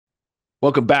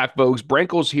Welcome back, folks.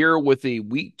 Brankel's here with a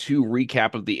week 2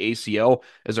 recap of the ACL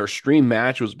as our stream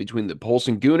match was between the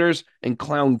Pulsing Gooners and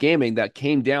Clown Gaming that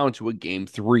came down to a game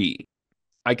 3.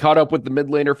 I caught up with the mid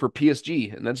laner for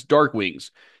PSG, and that's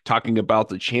Darkwings, talking about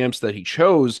the champs that he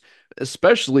chose,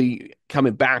 especially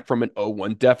coming back from an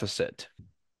 0-1 deficit.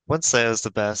 Wouldn't say it was the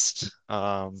best.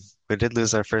 We did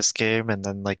lose our first game, and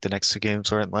then like the next two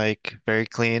games weren't like very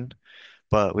clean,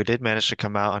 but we did manage to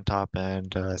come out on top,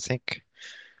 and I think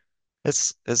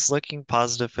it's looking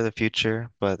positive for the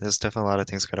future. But there's definitely a lot of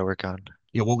things got to work on.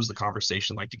 What was the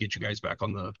conversation like to get you guys back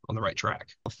on the right track?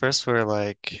 Well, first, we're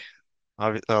like,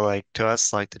 like to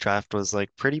us, like the draft was like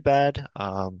pretty bad.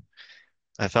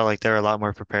 I felt like they were a lot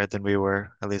more prepared than we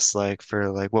were, at least like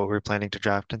for like what we were planning to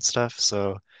draft and stuff.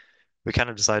 So we kind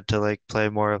of decided to like play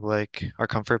more of like our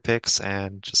comfort picks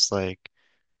and just like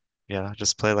yeah,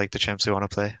 just play like the champs we want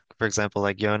to play. For example,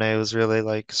 like Yone was really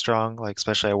like strong, like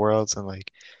especially at Worlds, and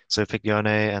like so we picked Yone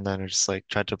and then we just like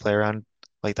tried to play around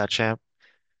like that champ,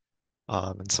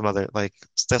 and some other like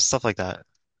stuff like that.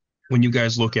 When you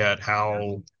guys look at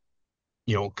how,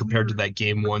 compared to that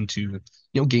game one to,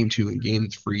 game two and game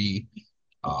three,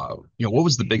 what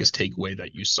was the biggest takeaway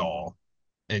that you saw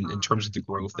in terms of the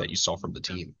growth that you saw from the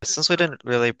team? Since we didn't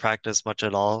really practice much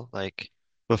at all, like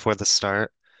before the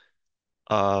start,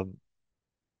 um,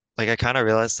 like I kind of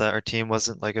realized that our team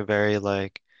wasn't like a very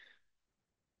like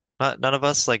not none of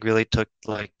us like really took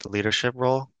like the leadership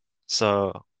role.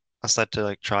 So I started to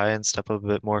like try and step up a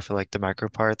bit more for like the macro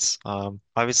parts.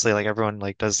 Obviously like everyone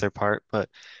like does their part, but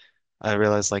I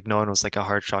realized like no one was like a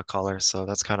hard shot caller, so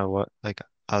that's kind of what like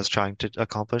I was trying to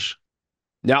accomplish.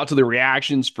 Now to the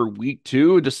reactions for week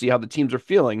 2 to see how the teams are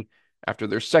feeling after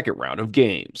their second round of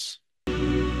games.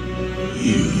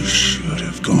 You should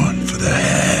have gone for the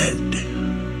head.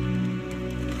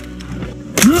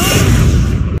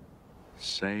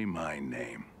 Say my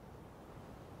name.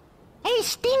 Hey,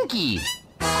 Stinky!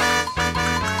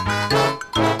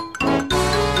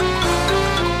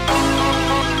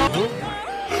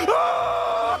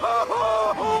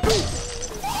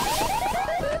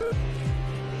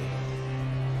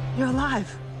 You're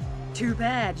alive. Too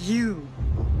bad you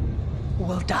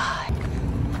will die.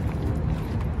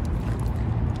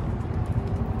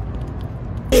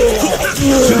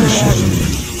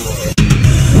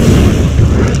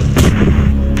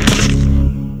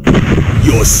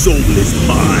 Your soul is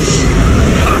mine.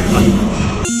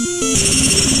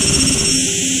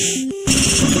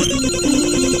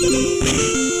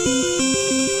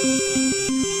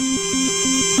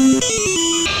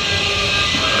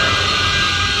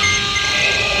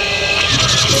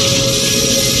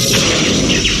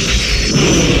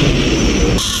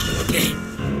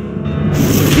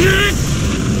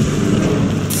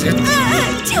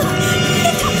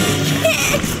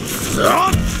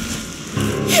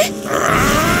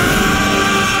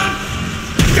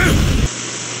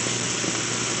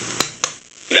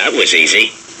 That was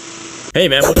easy. Hey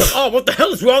man, what the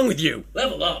hell is wrong with you?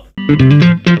 Level up.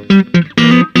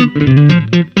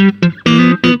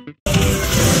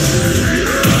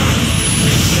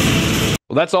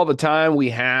 Well, that's all the time we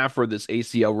have for this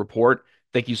ACL report.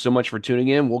 Thank you so much for tuning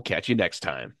in. We'll catch you next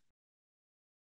time.